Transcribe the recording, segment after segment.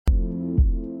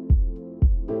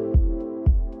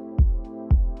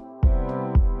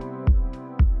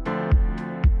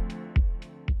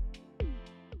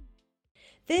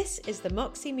This is the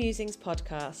Moxie Musings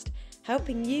podcast,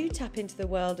 helping you tap into the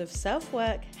world of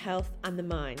self-work, health and the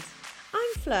mind.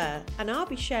 I'm Fleur and I'll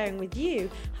be sharing with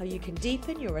you how you can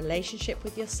deepen your relationship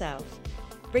with yourself.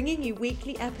 Bringing you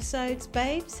weekly episodes,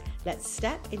 babes, let's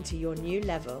step into your new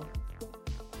level.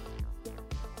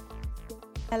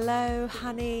 Hello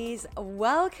honeys,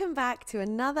 welcome back to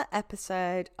another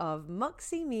episode of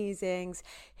Moxie Musings.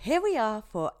 Here we are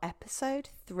for episode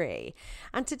 3,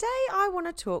 and today I want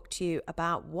to talk to you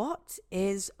about what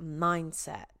is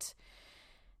mindset.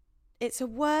 It's a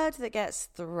word that gets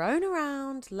thrown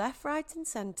around left, right and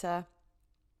centre,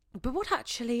 but what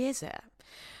actually is it?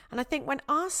 And I think when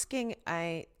asking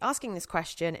this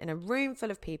question in a room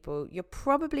full of people, you're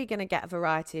probably going to get a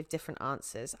variety of different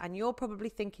answers, and you're probably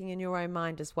thinking in your own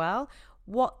mind as well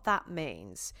what that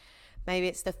means. Maybe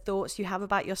it's the thoughts you have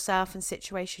about yourself and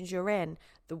situations you're in,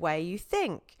 the way you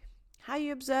think, how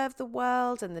you observe the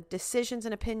world, and the decisions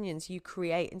and opinions you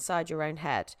create inside your own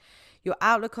head, your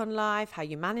outlook on life, how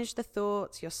you manage the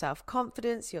thoughts, your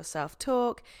self-confidence, your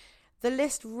self-talk. The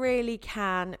list really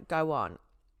can go on.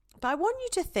 But I want you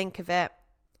to think of it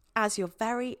as your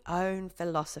very own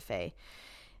philosophy.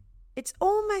 It's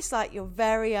almost like your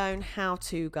very own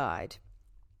how-to guide.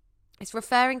 It's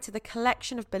referring to the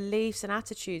collection of beliefs and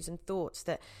attitudes and thoughts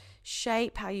that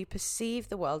shape how you perceive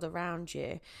the world around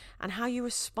you and how you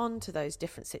respond to those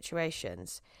different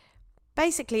situations.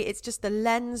 Basically, it's just the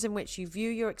lens in which you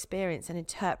view your experience and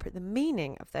interpret the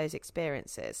meaning of those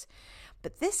experiences.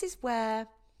 But this is where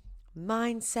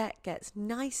mindset gets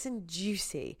nice and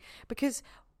juicy, because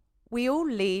we all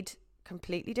lead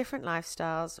completely different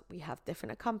lifestyles, we have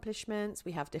different accomplishments,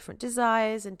 we have different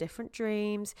desires and different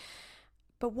dreams.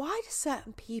 But why do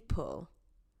certain people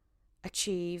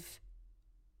achieve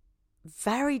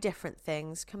very different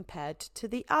things compared to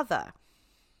the other?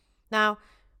 Now,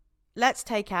 let's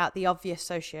take out the obvious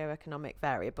socioeconomic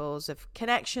variables of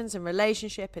connections and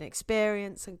relationship and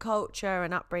experience and culture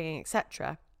and upbringing,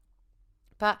 etc.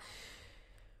 But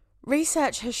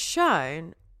research has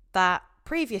shown that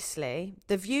previously,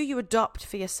 the view you adopt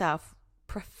for yourself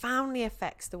profoundly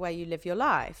affects the way you live your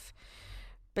life.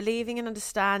 Believing and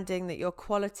understanding that your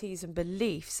qualities and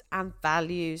beliefs and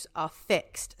values are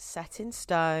fixed, set in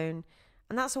stone,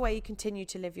 and that's the way you continue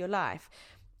to live your life.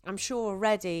 I'm sure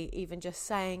already, even just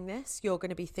saying this, you're going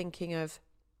to be thinking of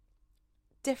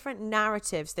different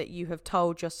narratives that you have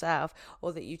told yourself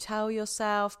or that you tell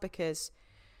yourself, because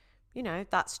you know,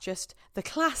 that's just the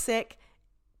classic.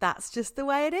 That's just the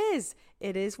way it is.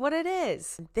 It is what it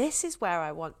is. This is where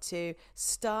I want to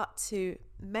start to,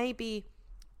 maybe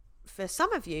for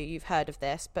some of you, you've heard of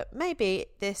this, but maybe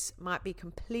this might be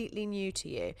completely new to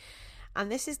you. And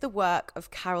this is the work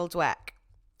of Carol Dweck.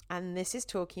 And this is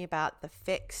talking about the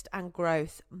fixed and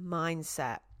growth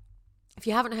mindset. If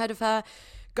you haven't heard of her,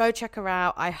 go check her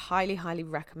out. I highly, highly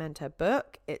recommend her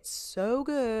book. It's so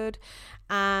good.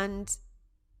 And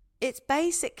it's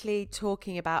basically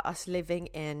talking about us living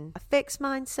in a fixed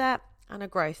mindset and a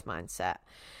growth mindset.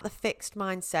 The fixed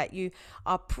mindset, you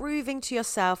are proving to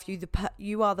yourself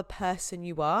you are the person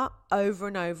you are over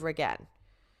and over again.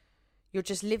 You're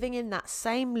just living in that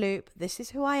same loop. This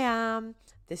is who I am.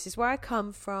 This is where I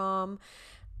come from.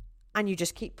 And you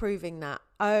just keep proving that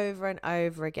over and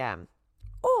over again.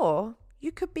 Or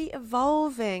you could be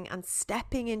evolving and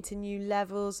stepping into new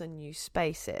levels and new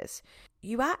spaces.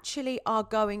 You actually are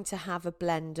going to have a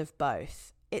blend of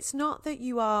both. It's not that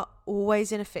you are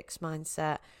always in a fixed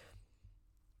mindset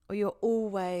or you're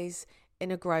always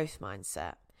in a growth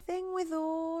mindset. The thing with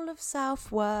all of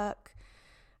self-work,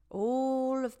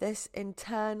 all of this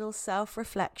internal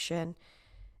self-reflection,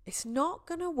 it's not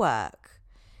going to work.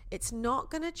 It's not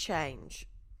going to change,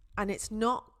 and it's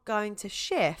not going to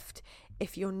shift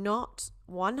if you're not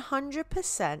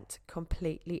 100%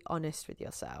 completely honest with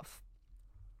yourself.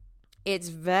 It's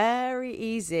very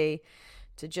easy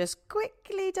to just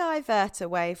quickly divert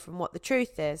away from what the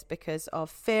truth is because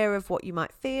of fear of what you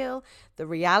might feel, the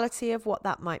reality of what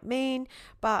that might mean.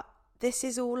 But this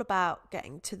is all about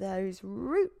getting to those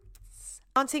roots,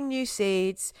 planting new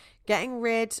seeds, getting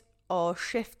rid or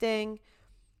shifting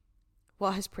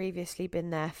what has previously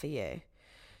been there for you.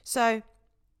 So,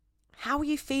 how are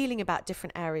you feeling about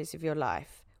different areas of your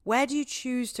life? Where do you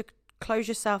choose to close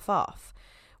yourself off?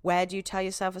 Where do you tell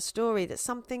yourself a story that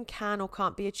something can or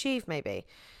can't be achieved maybe?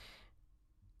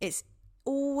 It's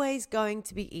always going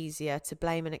to be easier to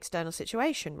blame an external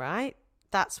situation, right?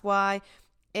 That's why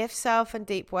if self and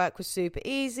deep work was super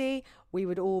easy, we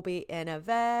would all be in a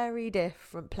very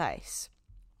different place.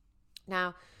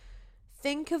 Now,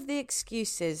 think of the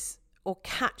excuses, or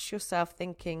catch yourself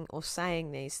thinking or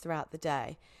saying these throughout the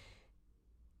day.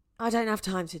 I don't have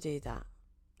time to do that.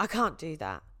 I can't do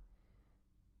that.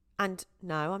 And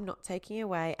no, I'm not taking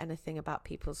away anything about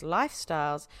people's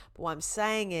lifestyles. But what I'm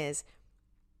saying is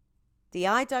the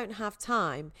I don't have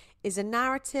time is a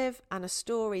narrative and a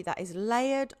story that is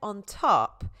layered on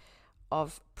top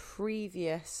of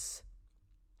previous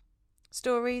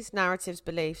stories, narratives,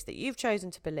 beliefs that you've chosen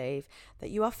to believe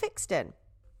that you are fixed in.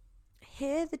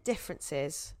 Hear the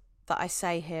differences that I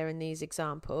say here in these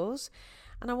examples.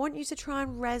 And I want you to try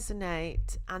and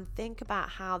resonate and think about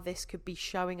how this could be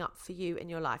showing up for you in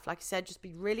your life. Like I said, just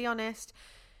be really honest.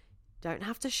 Don't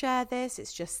have to share this.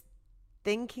 It's just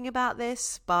thinking about this,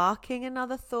 sparking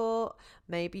another thought.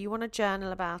 Maybe you want to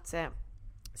journal about it.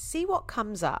 See what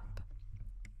comes up.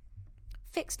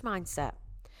 Fixed mindset.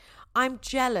 I'm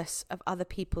jealous of other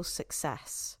people's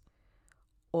success.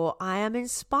 Or I am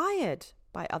inspired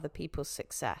by other people's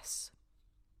success.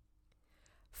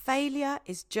 Failure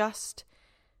is just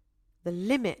the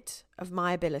limit of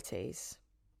my abilities.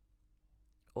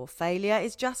 Or failure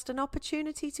is just an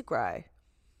opportunity to grow.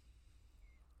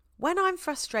 When I'm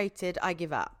frustrated, I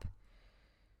give up.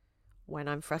 When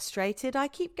I'm frustrated, I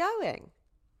keep going.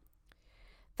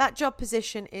 That job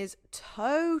position is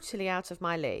totally out of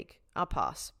my league. I'll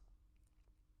pass.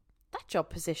 That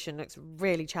job position looks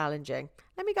really challenging.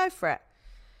 Let me go for it.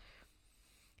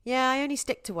 Yeah, I only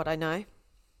stick to what I know.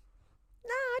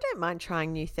 No, I don't mind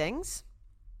trying new things.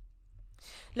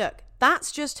 Look,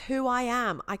 that's just who I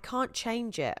am. I can't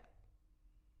change it.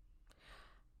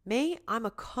 Me, I'm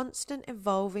a constant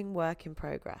evolving work in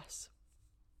progress.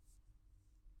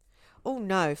 Oh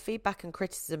no, feedback and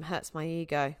criticism hurts my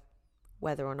ego.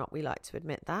 Whether or not we like to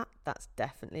admit that, that's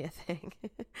definitely a thing.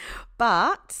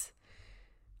 But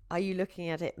are you looking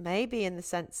at it maybe in the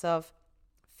sense of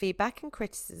feedback and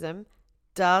criticism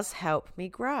does help me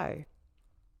grow?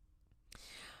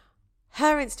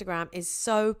 Her Instagram is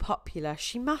so popular.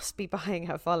 She must be buying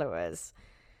her followers.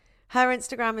 Her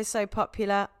Instagram is so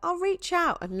popular. I'll reach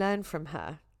out and learn from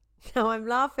her. Now I'm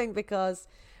laughing because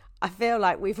I feel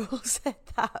like we've all said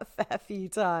that a fair few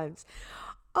times.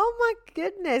 Oh my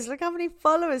goodness, look how many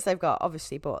followers they've got.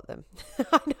 Obviously bought them.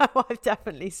 I know I've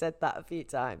definitely said that a few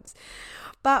times.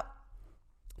 But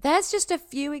there's just a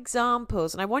few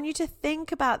examples, and I want you to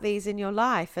think about these in your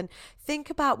life and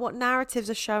think about what narratives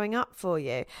are showing up for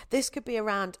you. This could be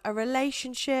around a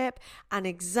relationship, an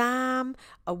exam,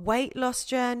 a weight loss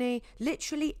journey,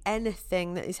 literally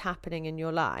anything that is happening in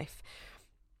your life.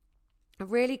 A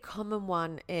really common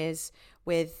one is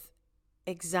with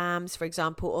exams, for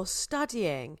example, or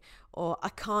studying, or I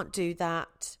can't do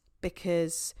that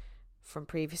because from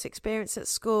previous experience at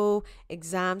school,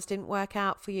 exams didn't work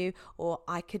out for you, or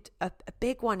a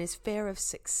big one is fear of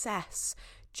success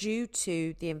due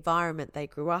to the environment they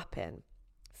grew up in.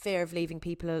 Fear of leaving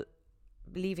people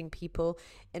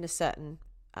in a certain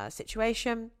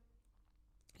situation,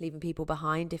 leaving people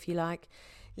behind, if you like,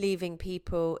 leaving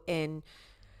people in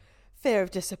fear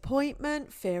of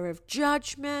disappointment, fear of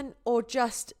judgment, or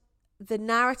just the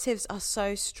narratives are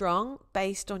so strong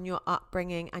based on your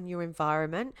upbringing and your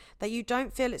environment that you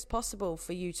don't feel it's possible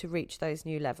for you to reach those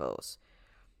new levels.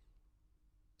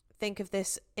 Think of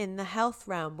this in the health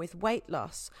realm with weight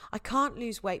loss. I can't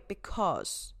lose weight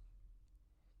because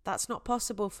that's not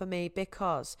possible for me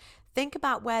because. Think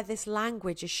about where this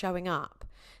language is showing up.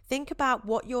 Think about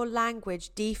what your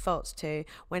language defaults to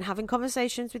when having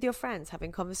conversations with your friends,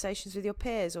 having conversations with your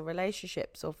peers or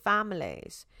relationships or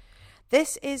families.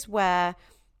 This is where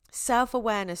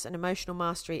self-awareness and emotional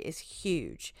mastery is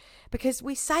huge because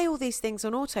we say all these things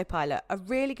on autopilot. A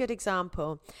really good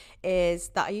example is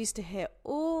that I used to hear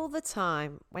all the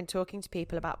time when talking to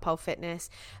people about pole fitness,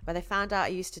 where they found out I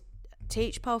used to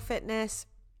teach pole fitness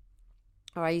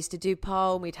or I used to do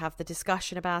pole, and we'd have the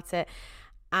discussion about it.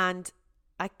 And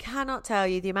I cannot tell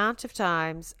you the amount of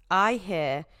times I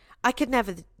hear, I could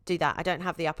never do that. I don't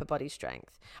have the upper body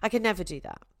strength. I could never do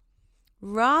that.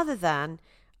 Rather than,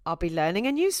 I'll be learning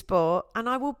a new sport and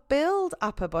I will build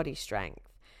upper body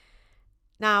strength.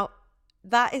 Now,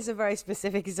 that is a very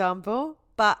specific example,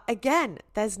 but again,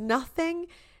 there's nothing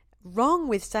wrong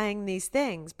with saying these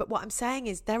things. But what I'm saying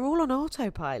is they're all on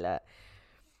autopilot.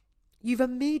 You've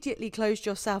immediately closed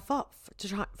yourself off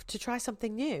to try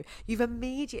something new. You've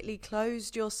immediately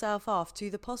closed yourself off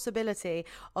to the possibility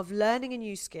of learning a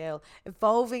new skill,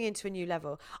 evolving into a new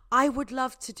level. I would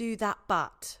love to do that,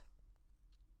 but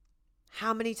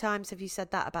how many times have you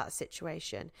said that about a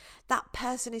situation? That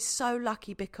person is so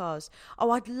lucky because,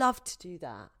 oh, I'd love to do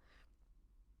that.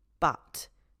 But.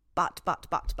 We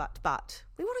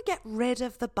want to get rid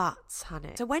of the buts,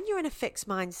 honey. So when you're in a fixed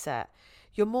mindset,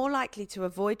 you're more likely to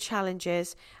avoid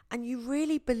challenges and you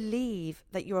really believe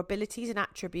that your abilities and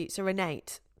attributes are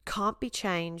innate, can't be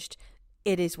changed,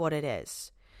 it is what it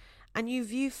is. And you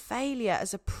view failure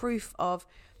as a proof of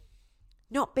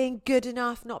not being good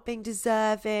enough, not being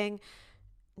deserving,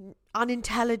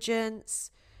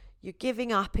 unintelligence. You're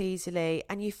giving up easily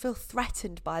and you feel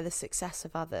threatened by the success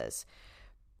of others.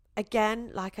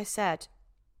 Again, like I said,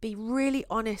 be really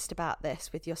honest about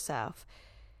this with yourself.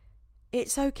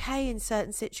 It's okay in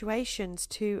certain situations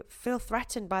to feel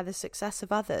threatened by the success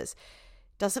of others.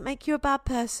 Doesn't make you a bad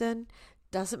person,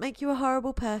 doesn't make you a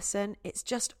horrible person. It's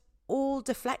just all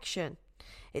deflection.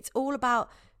 It's all about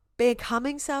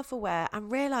becoming self-aware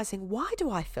and realizing, why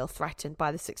do I feel threatened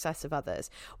by the success of others?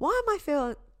 Why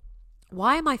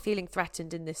am I feeling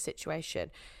threatened in this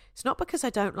situation? It's not because I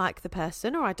don't like the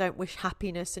person or I don't wish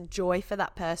happiness and joy for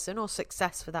that person or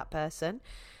success for that person.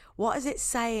 What is it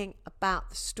saying about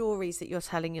the stories that you're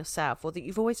telling yourself or that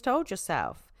you've always told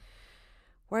yourself?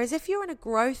 Whereas if you're in a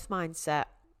growth mindset,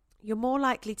 you're more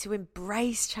likely to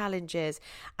embrace challenges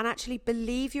and actually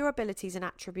believe your abilities and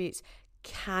attributes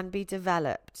can be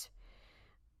developed.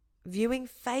 Viewing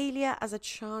failure as a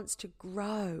chance to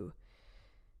grow.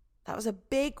 That was a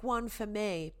big one for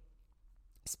me,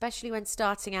 especially when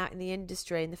starting out in the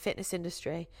industry, in the fitness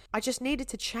industry. I just needed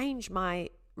to change my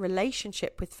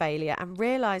relationship with failure and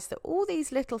realize that all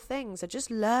these little things are just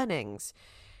learnings.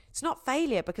 It's not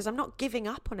failure because I'm not giving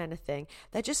up on anything.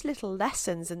 They're just little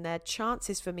lessons and they're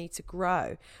chances for me to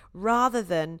grow rather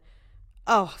than,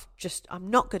 I'm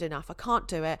not good enough. I can't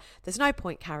do it. There's no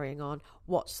point carrying on.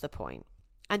 What's the point?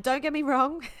 And don't get me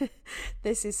wrong,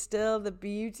 this is still the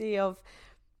beauty of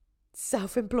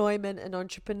self-employment and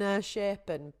entrepreneurship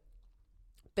and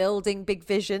building big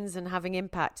visions and having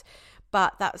impact.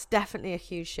 But that's definitely a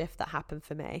huge shift that happened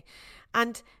for me.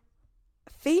 And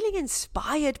feeling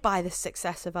inspired by the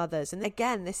success of others. And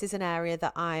again, this is an area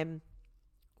that I'm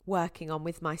working on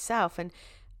with myself. And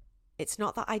it's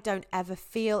not that I don't ever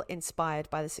feel inspired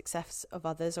by the success of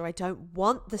others or I don't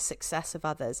want the success of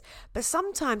others. But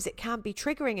sometimes it can be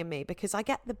triggering in me because I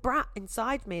get the brat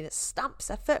inside me that stamps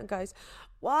their foot and goes,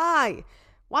 why?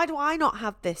 Why do I not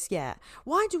have this yet?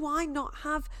 Why do I not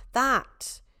have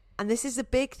that? And this is the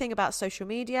big thing about social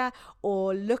media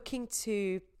or looking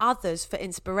to others for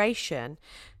inspiration.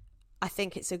 I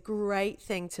think it's a great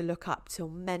thing to look up to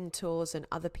mentors and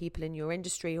other people in your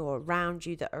industry or around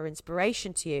you that are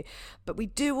inspiration to you. But we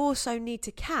do also need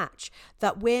to catch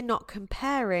that we're not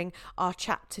comparing our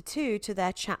chapter 2 to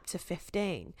their chapter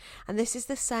 15. And this is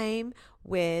the same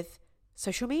with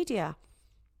social media.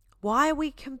 Why are we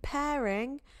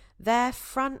comparing their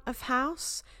front of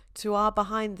house to our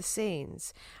behind the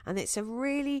scenes? And it's a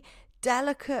really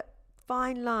delicate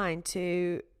fine line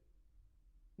to,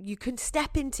 you can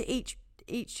step into each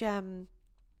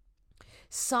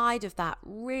side of that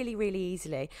really, really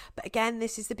easily. But again,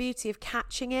 this is the beauty of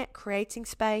catching it, creating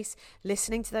space,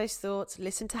 listening to those thoughts,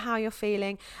 listen to how you're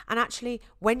feeling, and actually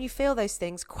when you feel those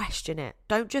things, question it.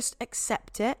 Don't just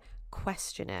accept it,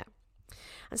 question it.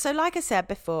 And so like I said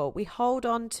before, we hold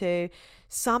on to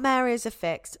some areas of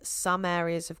fixed, some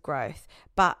areas of growth,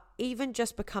 but even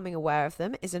just becoming aware of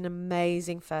them is an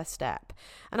amazing first step.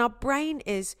 And our brain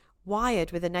is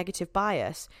wired with a negative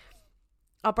bias.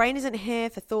 Our brain isn't here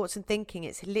for thoughts and thinking,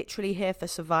 it's literally here for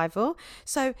survival.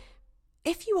 So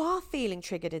if you are feeling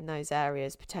triggered in those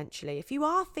areas, potentially, if you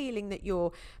are feeling that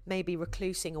you're maybe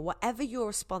reclusing or whatever your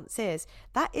response is,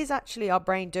 that is actually our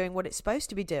brain doing what it's supposed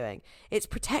to be doing. It's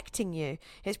protecting you.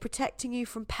 It's protecting you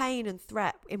from pain and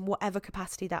threat in whatever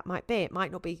capacity that might be. It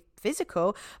might not be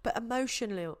physical, but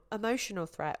emotional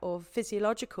threat or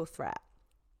physiological threat.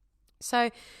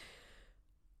 So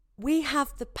we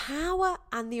have the power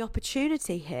and the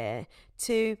opportunity here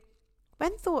to,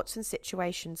 when thoughts and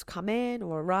situations come in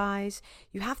or arise,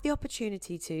 you have the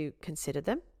opportunity to consider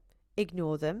them,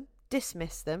 ignore them,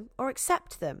 dismiss them, or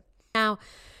accept them. Now,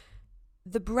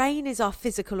 the brain is our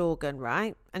physical organ,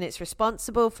 right? And it's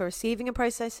responsible for receiving and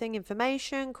processing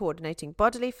information, coordinating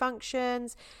bodily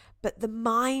functions. But the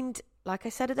mind, like I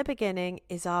said at the beginning,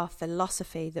 is our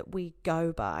philosophy that we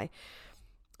go by.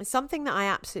 And something that I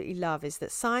absolutely love is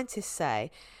that scientists say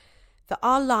that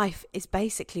our life is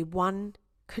basically one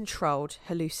controlled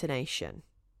hallucination.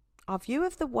 Our view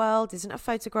of the world isn't a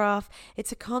photograph,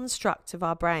 it's a construct of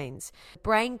our brains. The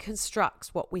brain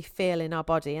constructs what we feel in our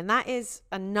body, and that is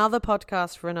another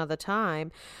podcast for another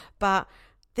time. But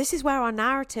this is where our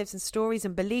narratives and stories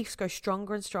and beliefs go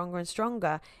stronger and stronger and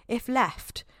stronger. If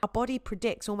left, our body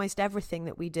predicts almost everything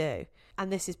that we do.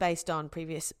 And this is based on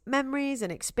previous memories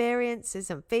and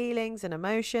experiences and feelings and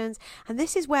emotions. And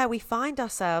this is where we find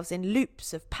ourselves in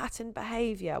loops of pattern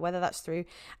behavior, whether that's through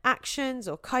actions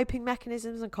or coping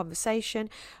mechanisms and conversation.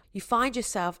 You find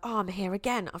yourself, I'm here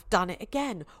again. I've done it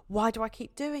again. Why do I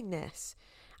keep doing this?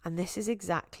 And this is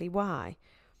exactly why.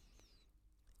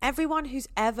 Everyone who's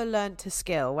ever learnt a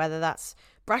skill, whether that's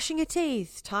brushing your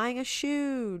teeth, tying a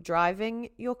shoe, driving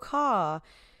your car,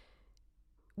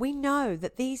 we know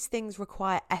that these things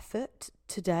require effort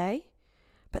today,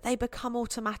 but they become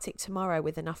automatic tomorrow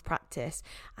with enough practice.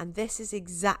 And this is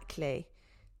exactly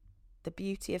the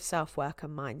beauty of self-work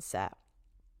and mindset.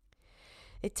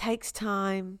 It takes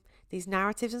time. These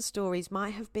narratives and stories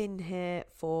might have been here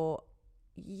for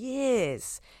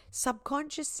years,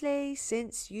 subconsciously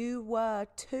since you were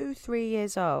 2-3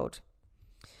 years old.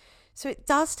 So it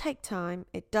does take time,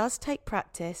 it does take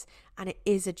practice, and it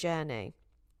is a journey.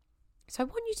 So I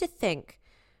want you to think,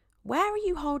 where are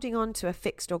you holding on to a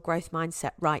fixed or growth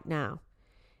mindset right now?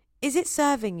 Is it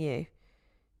serving you?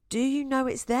 Do you know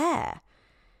it's there?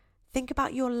 Think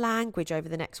about your language over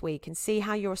the next week and see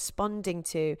how you're responding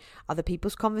to other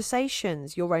people's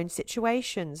conversations, your own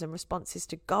situations and responses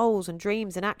to goals and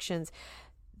dreams and actions.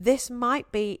 This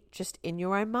might be just in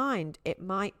your own mind. It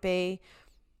might be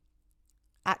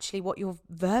actually what you're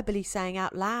verbally saying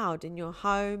out loud in your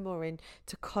home or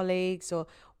to colleagues, or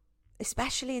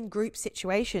especially in group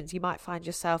situations. You might find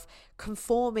yourself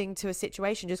conforming to a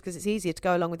situation just because it's easier to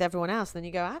go along with everyone else. And then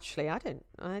you go, actually, I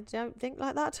don't think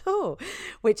like that at all,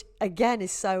 which again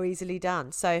is so easily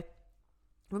done. So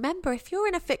remember, if you're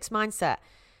in a fixed mindset,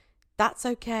 that's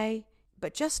okay.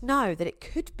 But just know that it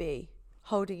could be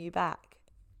holding you back.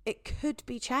 It could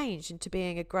be changed into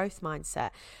being a growth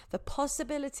mindset. The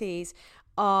possibilities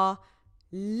are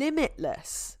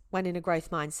limitless when in a growth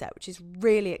mindset, which is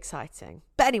really exciting.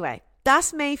 But anyway,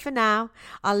 that's me for now.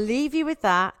 I'll leave you with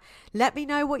that. Let me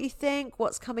know what you think,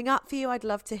 what's coming up for you. I'd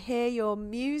love to hear your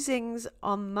musings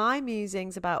on my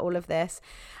musings about all of this.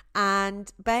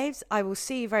 And babes, I will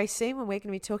see you very soon when we're going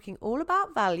to be talking all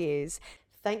about values.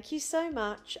 Thank you so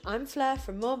much. I'm Fleur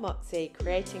from More Moxie,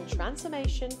 creating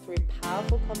transformation through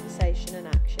powerful conversation and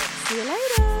action. See you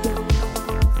later.